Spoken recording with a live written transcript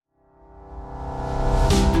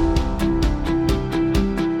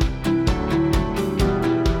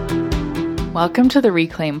Welcome to the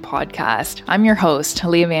Reclaim Podcast. I'm your host,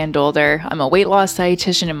 Leah Van Dolder. I'm a weight loss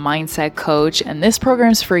dietitian and mindset coach, and this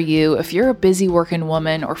program's for you if you're a busy working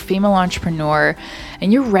woman or female entrepreneur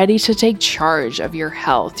and you're ready to take charge of your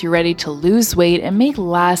health. You're ready to lose weight and make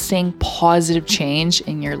lasting positive change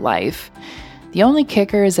in your life. The only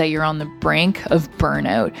kicker is that you're on the brink of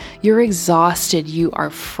burnout. You're exhausted, you are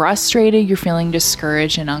frustrated, you're feeling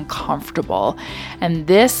discouraged and uncomfortable. And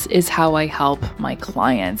this is how I help my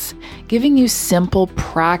clients, giving you simple,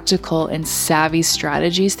 practical, and savvy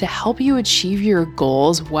strategies to help you achieve your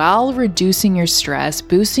goals while reducing your stress,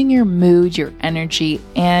 boosting your mood, your energy,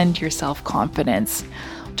 and your self-confidence.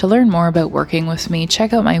 To learn more about working with me,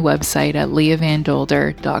 check out my website at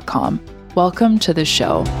leahvandolder.com. Welcome to the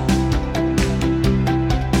show.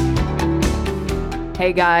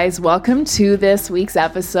 Hey guys, welcome to this week's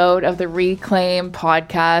episode of the Reclaim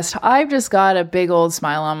Podcast. I've just got a big old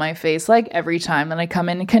smile on my face like every time that I come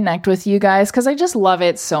in and connect with you guys because I just love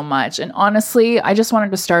it so much. And honestly, I just wanted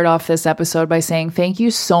to start off this episode by saying thank you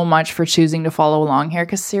so much for choosing to follow along here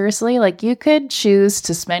because seriously, you could choose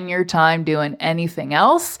to spend your time doing anything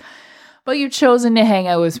else, but you've chosen to hang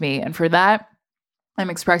out with me. And for that, I'm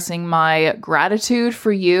expressing my gratitude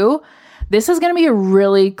for you. This is going to be a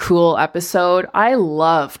really cool episode. I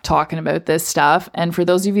love talking about this stuff. And for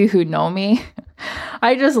those of you who know me,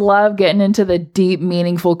 I just love getting into the deep,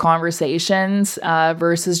 meaningful conversations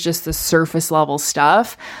versus just the surface level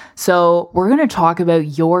stuff. So we're going to talk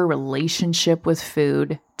about your relationship with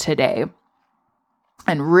food today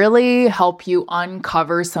and really help you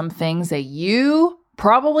uncover some things that you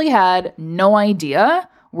probably had no idea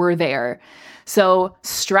were there. So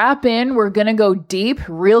strap in, we're going to go deep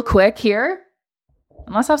real quick here,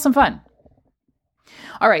 and let's have some fun.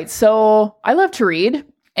 All right, so I love to read,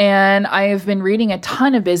 and I've been reading a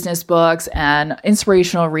ton of business books and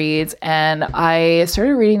inspirational reads, and I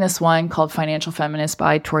started reading this one called Financial Feminist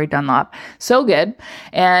by Tori Dunlop. So good,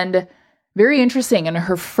 and very interesting. In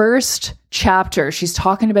her first chapter, she's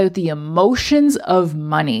talking about the emotions of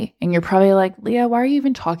money. And you're probably like, Leah, why are you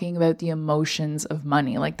even talking about the emotions of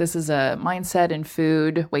money? This is a mindset and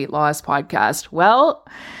food weight loss podcast. Well,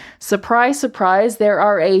 surprise, surprise, there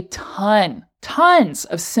are a tons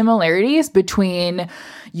of similarities between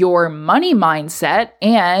your money mindset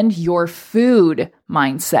and your food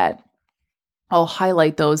mindset. I'll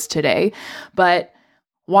highlight those today, but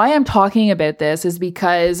why I'm talking about this is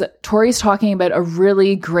because Tori's talking about a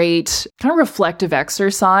really great kind of reflective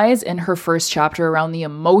exercise in her first chapter around the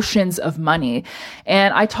emotions of money.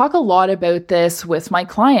 And I talk a lot about this with my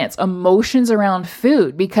clients, emotions around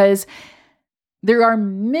food, because there are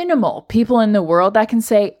minimal people in the world that can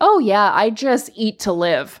say, oh yeah, I just eat to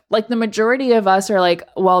live. The majority of us are like,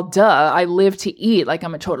 well, duh, I live to eat.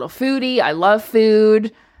 I'm a total foodie. I love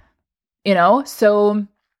food, so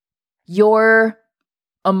your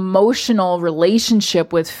emotional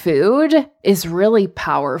relationship with food is really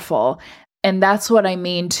powerful. And that's what I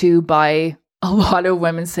mean too by a lot of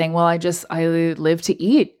women saying, well, I live to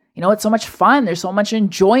eat. It's so much fun. There's so much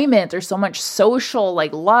enjoyment. There's so much social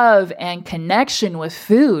love and connection with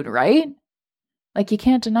food, right? You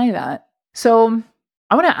can't deny that. So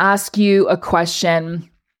I want to ask you a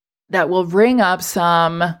question that will bring up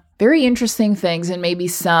some very interesting things and maybe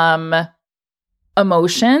some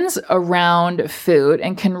emotions around food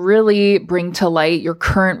and can really bring to light your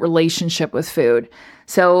current relationship with food.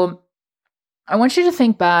 So I want you to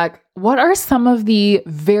think back, what are some of the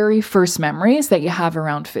very first memories that you have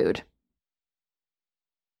around food?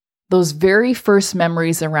 Those very first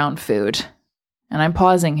memories around food. And I'm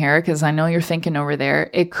pausing here because I know you're thinking over there.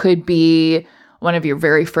 It could be one of your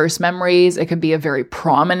very first memories. It could be a very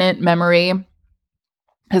prominent memory.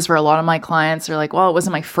 Because for a lot of my clients, they're like, well, it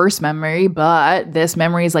wasn't my first memory, but this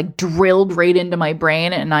memory is drilled right into my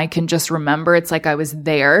brain and I can just remember. It's like I was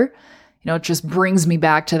there. It just brings me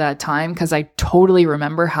back to that time because I totally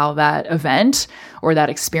remember how that event or that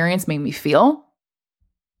experience made me feel.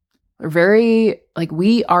 We're very,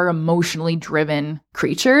 we are emotionally driven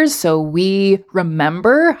creatures. So we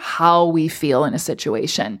remember how we feel in a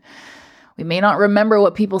situation. We may not remember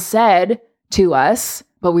what people said to us,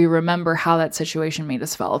 but we remember how that situation made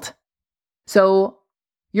us felt. So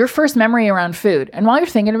your first memory around food. And while you're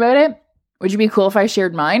thinking about it, would you be cool if I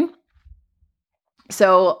shared mine?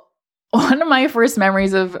 So one of my first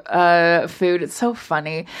memories of food, it's so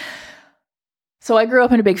funny. So I grew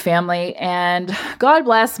up in a big family and God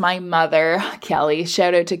bless my mother, Kelly.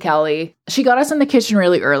 Shout out to Kelly. She got us in the kitchen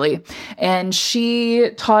really early and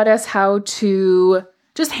she taught us how to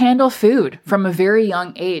just handle food from a very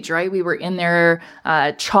young age, right? We were in there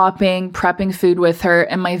chopping, prepping food with her.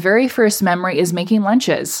 And my very first memory is making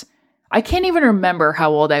lunches. I can't even remember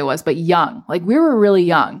how old I was, but young. Like we were really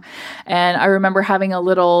young. And I remember having a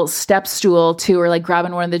little step stool too, or like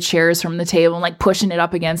grabbing one of the chairs from the table and like pushing it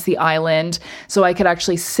up against the island so I could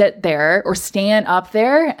actually sit there or stand up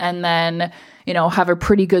there and then, have a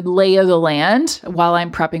pretty good lay of the land while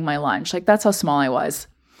I'm prepping my lunch. Like that's how small I was.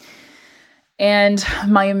 And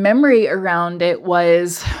my memory around it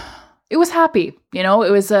was happy.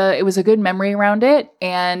 It was a good memory around it.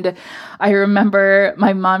 And I remember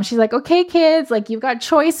my mom, she's like, okay, kids, like you've got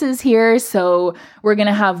choices here. So we're going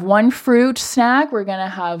to have one fruit snack. We're going to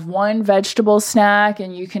have one vegetable snack,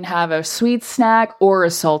 and you can have a sweet snack or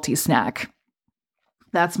a salty snack.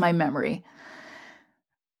 That's my memory.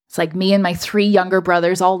 It's like me and my 3 younger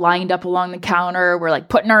brothers all lined up along the counter. We're like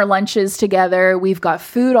putting our lunches together. We've got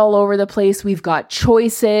food all over the place. We've got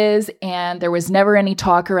choices. And there was never any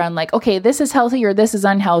talk around like, okay, this is healthy or this is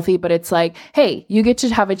unhealthy. But it's like, hey, you get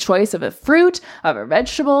to have a choice of a fruit, of a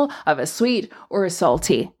vegetable, of a sweet or a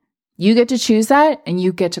salty. You get to choose that and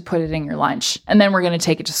you get to put it in your lunch. And then we're going to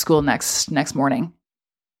take it to school next morning.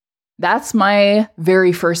 That's my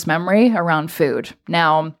very first memory around food.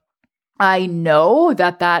 Now, I know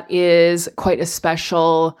that is quite a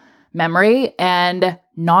special memory, and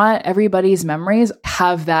not everybody's memories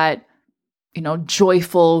have that,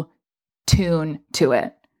 joyful tune to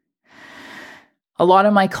it. A lot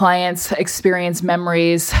of my clients experience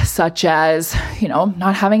memories such as,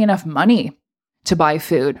 not having enough money to buy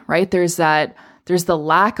food, right? There's the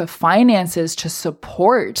lack of finances to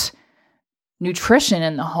support nutrition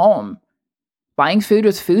in the home, buying food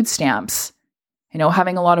with food stamps,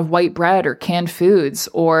 having a lot of white bread or canned foods,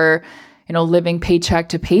 or, living paycheck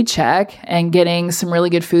to paycheck and getting some really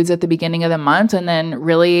good foods at the beginning of the month and then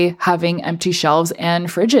really having empty shelves and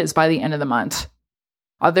fridges by the end of the month.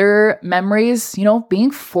 Other memories,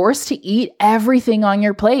 being forced to eat everything on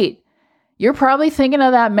your plate. You're probably thinking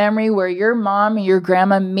of that memory where your mom or your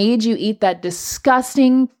grandma made you eat that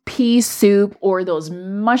disgusting pea soup or those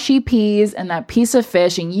mushy peas and that piece of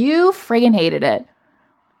fish, and you friggin' hated it.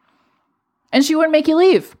 And she wouldn't make you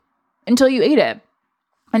leave until you ate it.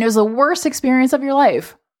 And it was the worst experience of your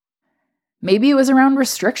life. Maybe it was around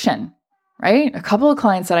restriction, right? A couple of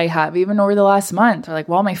clients that I have, even over the last month, are like,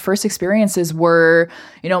 well, my first experiences were,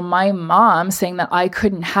 my mom saying that I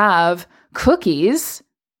couldn't have cookies,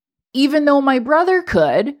 even though my brother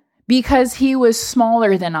could, because he was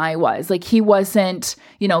smaller than I was. Like he wasn't,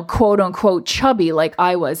 quote unquote chubby like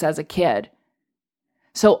I was as a kid.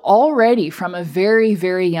 So already from a very,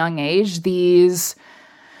 very young age, these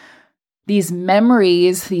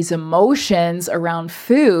memories, these emotions around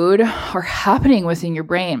food are happening within your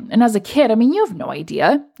brain. And as a kid, you have no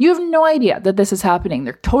idea. You have no idea that this is happening.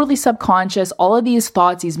 They're totally subconscious. All of these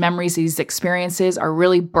thoughts, these memories, these experiences are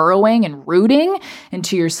really burrowing and rooting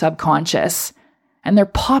into your subconscious. And they're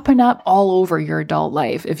popping up all over your adult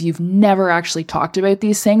life if you've never actually talked about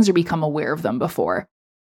these things or become aware of them before.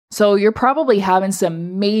 So you're probably having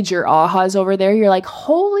some major ahas over there. You're like,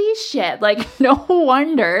 holy shit, like no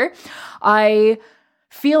wonder I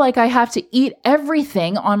feel like I have to eat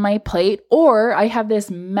everything on my plate, or I have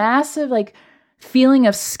this massive feeling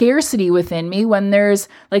of scarcity within me when there's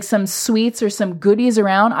some sweets or some goodies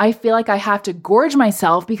around. I feel like I have to gorge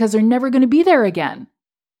myself because they're never going to be there again.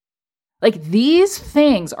 These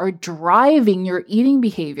things are driving your eating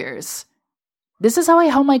behaviors. This is how I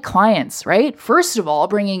help my clients, right? First of all,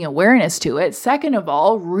 bringing awareness to it. Second of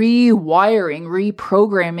all, rewiring,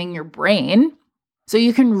 reprogramming your brain so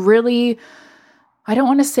you can really, I don't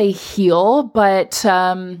want to say heal, but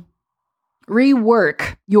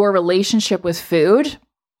rework your relationship with food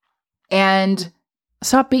and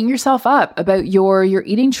stop beating yourself up about your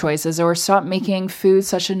eating choices, or stop making food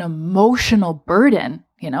such an emotional burden,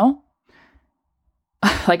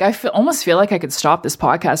 I almost feel like I could stop this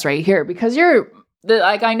podcast right here because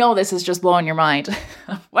I know this is just blowing your mind.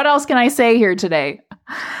 What else can I say here today?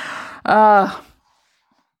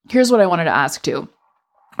 Here's what I wanted to ask too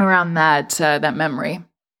around that memory.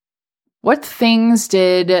 What things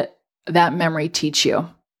did that memory teach you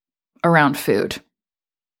around food?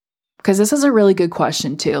 Because this is a really good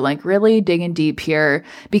question too, really digging deep here,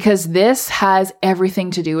 because this has everything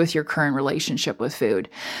to do with your current relationship with food.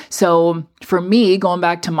 So for me, going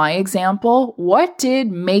back to my example, what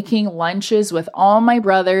did making lunches with all my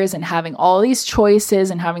brothers and having all these choices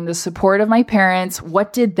and having the support of my parents,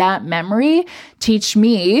 what did that memory teach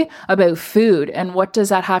me about food? And what does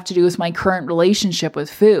that have to do with my current relationship with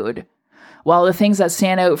food? Well, the things that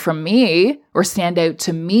stand out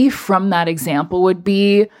to me from that example would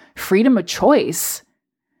be freedom of choice.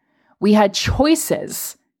 We had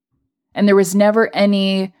choices, and there was never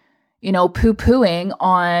any, poo-pooing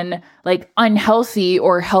on like unhealthy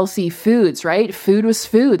or healthy foods, right? Food was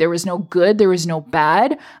food. There was no good. There was no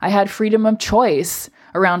bad. I had freedom of choice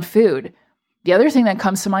around food. The other thing that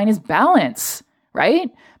comes to mind is balance, right?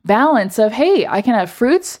 Balance of, hey, I can have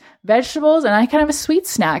fruits, vegetables, and I can have a sweet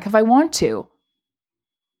snack if I want to.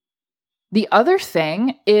 The other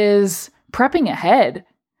thing is prepping ahead,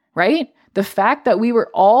 right? The fact that we were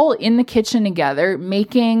all in the kitchen together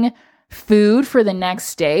making food for the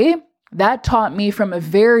next day, that taught me from a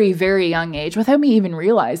very, very young age, without me even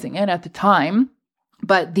realizing it at the time,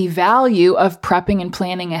 but the value of prepping and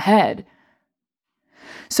planning ahead.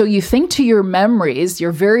 So you think to your memories,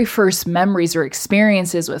 your very first memories or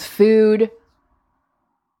experiences with food.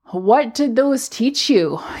 What did those teach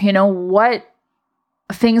you? What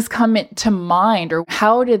things come to mind, or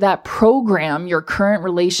how did that program your current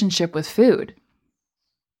relationship with food?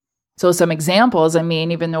 So some examples,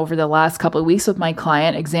 even over the last couple of weeks with my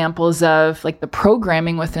client, examples of like the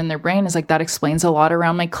programming within their brain is like, that explains a lot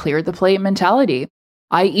around my clear the plate mentality.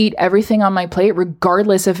 I eat everything on my plate,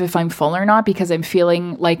 regardless of if I'm full or not, because I'm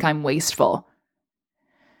feeling like I'm wasteful.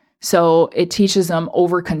 So it teaches them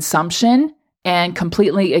overconsumption and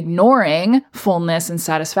completely ignoring fullness and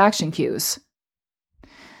satisfaction cues.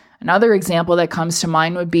 Another example that comes to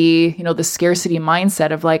mind would be, the scarcity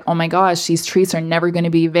mindset of like, oh my gosh, these treats are never going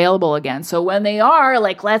to be available again. So when they are,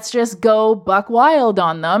 like, let's just go buck wild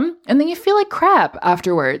on them. And then you feel like crap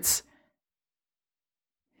afterwards.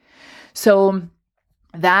 So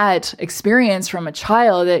that experience from a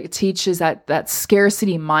child, it teaches that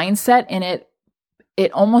scarcity mindset, and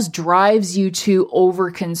it almost drives you to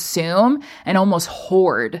overconsume and almost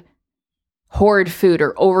hoard food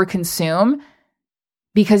or overconsume,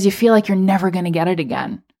 because you feel like you're never going to get it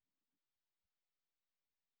again.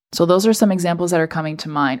 So those are some examples that are coming to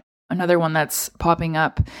mind. Another one that's popping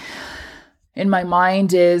up in my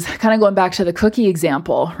mind is kind of going back to the cookie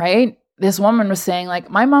example, right? This woman was saying like,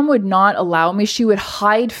 my mom would not allow me. She would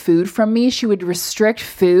hide food from me. She would restrict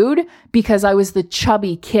food because I was the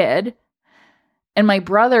chubby kid. And my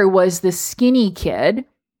brother was the skinny kid.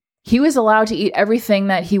 He was allowed to eat everything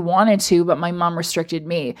that he wanted to, but my mom restricted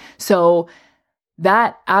me. So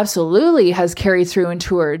that absolutely has carried through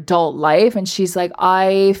into her adult life. And she's like,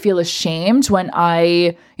 I feel ashamed when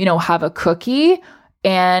I, have a cookie,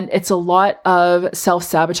 and it's a lot of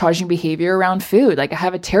self-sabotaging behavior around food. Like I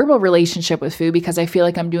have a terrible relationship with food because I feel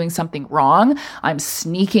like I'm doing something wrong. I'm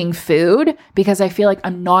sneaking food because I feel like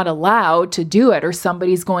I'm not allowed to do it, or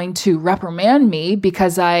somebody's going to reprimand me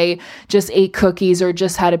because I just ate cookies or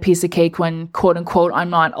just had a piece of cake when quote unquote,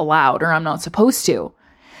 I'm not allowed or I'm not supposed to.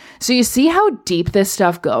 So you see how deep this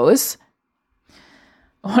stuff goes?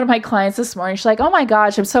 One of my clients this morning, she's like, oh my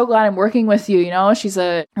gosh, I'm so glad I'm working with you.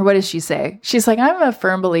 What does she say? She's like, I'm a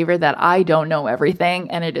firm believer that I don't know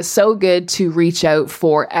everything. And it is so good to reach out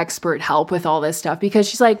for expert help with all this stuff, because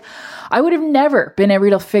she's like, I would have never been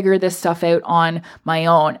able to figure this stuff out on my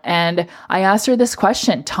own. And I asked her this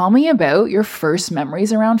question, tell me about your first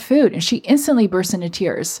memories around food. And she instantly burst into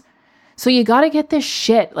tears. So you got to get this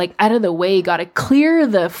shit like out of the way. You got to clear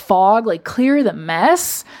the fog, like clear the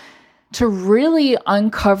mess, to really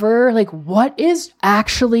uncover like what is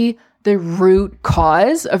actually the root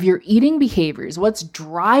cause of your eating behaviors. What's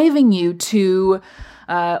driving you to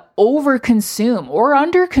overconsume or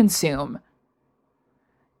underconsume?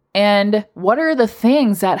 And what are the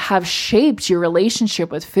things that have shaped your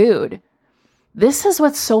relationship with food? This is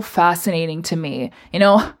what's so fascinating to me.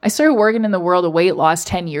 I started working in the world of weight loss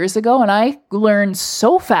 10 years ago, and I learned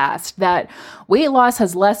so fast that weight loss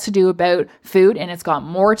has less to do about food, and it's got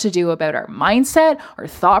more to do about our mindset, our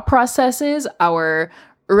thought processes, our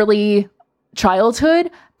early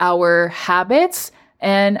childhood, our habits,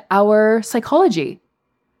 and our psychology.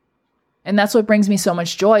 And that's what brings me so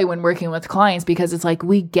much joy when working with clients, because it's like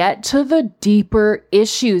we get to the deeper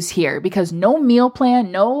issues here, because no meal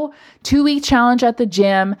plan, no 2-week challenge at the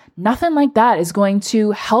gym, nothing like that is going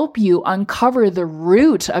to help you uncover the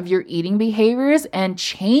root of your eating behaviors and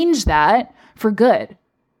change that for good.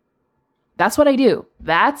 That's what I do.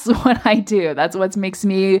 That's what I do. That's what makes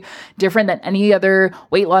me different than any other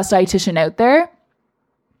weight loss dietitian out there.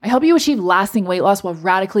 I help you achieve lasting weight loss while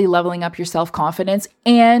radically leveling up your self-confidence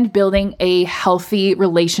and building a healthy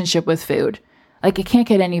relationship with food. Like, it can't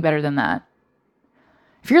get any better than that.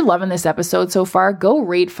 If you're loving this episode so far, go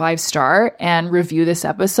rate 5-star and review this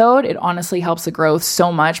episode. It honestly helps the growth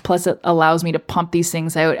so much. Plus, it allows me to pump these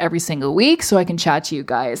things out every single week so I can chat to you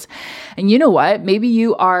guys. And you know what? Maybe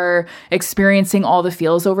you are experiencing all the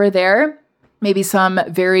feels over there. maybe some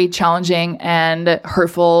very challenging and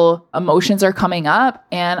hurtful emotions are coming up.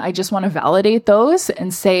 And I just want to validate those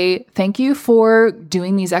and say, thank you for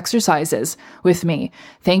doing these exercises with me.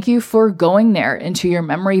 Thank you for going there into your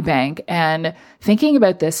memory bank and thinking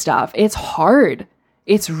about this stuff. It's hard.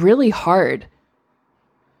 It's really hard.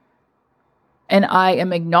 And I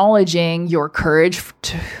am acknowledging your courage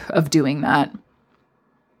of doing that.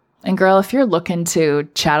 And girl, if you're looking to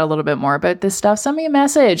chat a little bit more about this stuff, send me a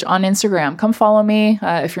message on Instagram. Come follow me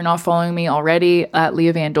if you're not following me already at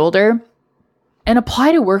Leah Van Dolder, and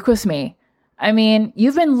apply to work with me. I mean,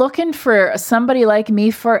 you've been looking for somebody like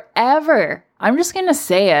me forever. I'm just going to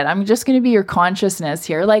say it. I'm just going to be your consciousness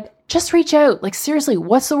here. Like, just reach out. Like, seriously,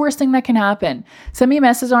 what's the worst thing that can happen? Send me a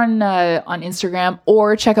message on Instagram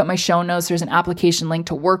or check out my show notes. There's an application link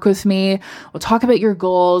to work with me. We'll talk about your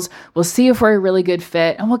goals. We'll see if we're a really good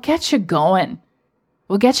fit, and we'll get you going.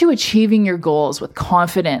 We'll get you achieving your goals with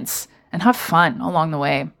confidence and have fun along the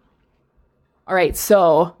way. All right,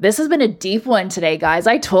 so this has been a deep one today, guys.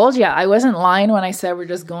 I told you I wasn't lying when I said we're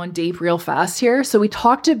just going deep real fast here. So we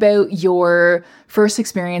talked about your first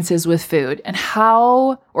experiences with food and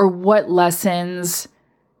how or what lessons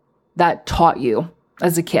that taught you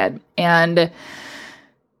as a kid. And,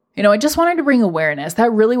 you know, I just wanted to bring awareness.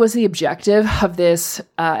 That really was the objective of this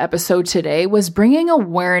episode today, was bringing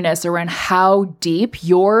awareness around how deep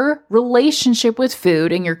your relationship with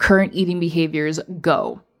food and your current eating behaviors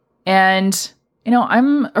go. And, you know,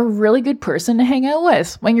 I'm a really good person to hang out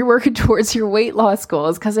with when you're working towards your weight loss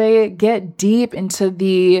goals, because I get deep into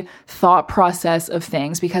the thought process of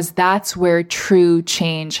things, because that's where true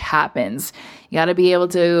change happens. You got to be able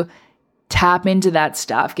to tap into that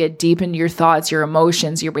stuff, get deep into your thoughts, your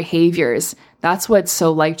emotions, your behaviors. That's what's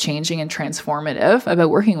so life-changing and transformative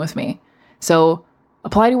about working with me. So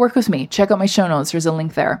apply to work with me. Check out my show notes. There's a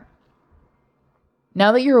link there.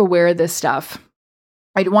 Now that you're aware of this stuff,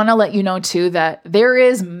 I want to let you know too that there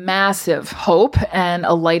is massive hope and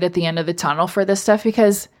a light at the end of the tunnel for this stuff,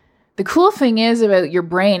 because the cool thing is about your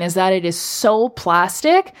brain is that it is so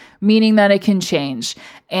plastic, meaning that it can change.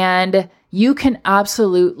 And you can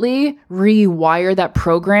absolutely rewire that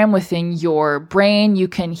program within your brain. You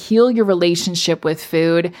can heal your relationship with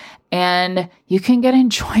food, and you can get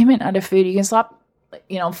enjoyment out of food. You can stop,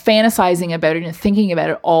 fantasizing about it and thinking about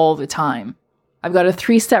it all the time. I've got a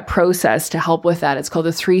 3-step process to help with that. It's called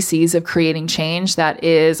the 3 C's of creating change. That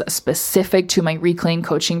is specific to my Reclaim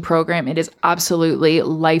coaching program. It is absolutely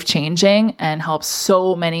life-changing and helps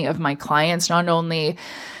so many of my clients not only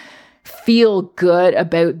feel good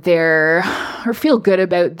about their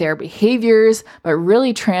behaviors, but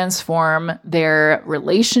really transform their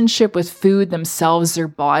relationship with food, themselves, their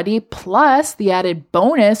body. Plus, the added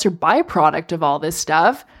bonus or byproduct of all this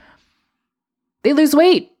stuff, they lose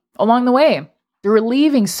weight along the way. They're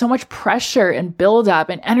relieving so much pressure and buildup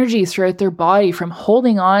and energy throughout their body from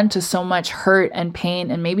holding on to so much hurt and pain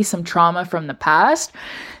and maybe some trauma from the past.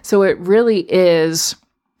 So it really is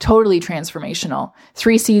totally transformational.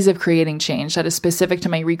 3 C's of creating change that is specific to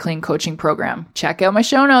my Reclaim coaching program. Check out my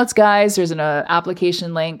show notes, guys. There's an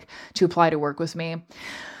application link to apply to work with me.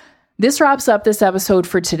 This wraps up this episode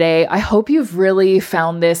for today. I hope you've really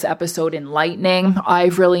found this episode enlightening.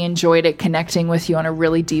 I've really enjoyed it, connecting with you on a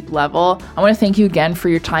really deep level. I want to thank you again for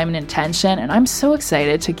your time and attention, and I'm so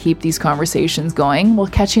excited to keep these conversations going. We'll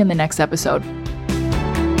catch you in the next episode.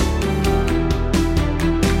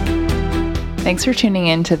 Thanks for tuning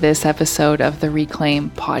in to this episode of the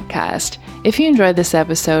Reclaim podcast. If you enjoyed this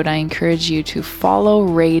episode, I encourage you to follow,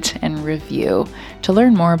 rate, and review. To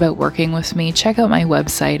learn more about working with me, check out my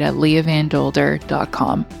website at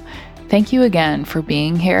leahvandolder.com. Thank you again for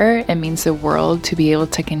being here. It means the world to be able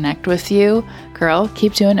to connect with you. Girl,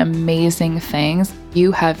 keep doing amazing things.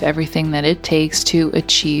 You have everything that it takes to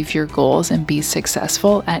achieve your goals and be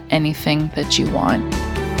successful at anything that you want.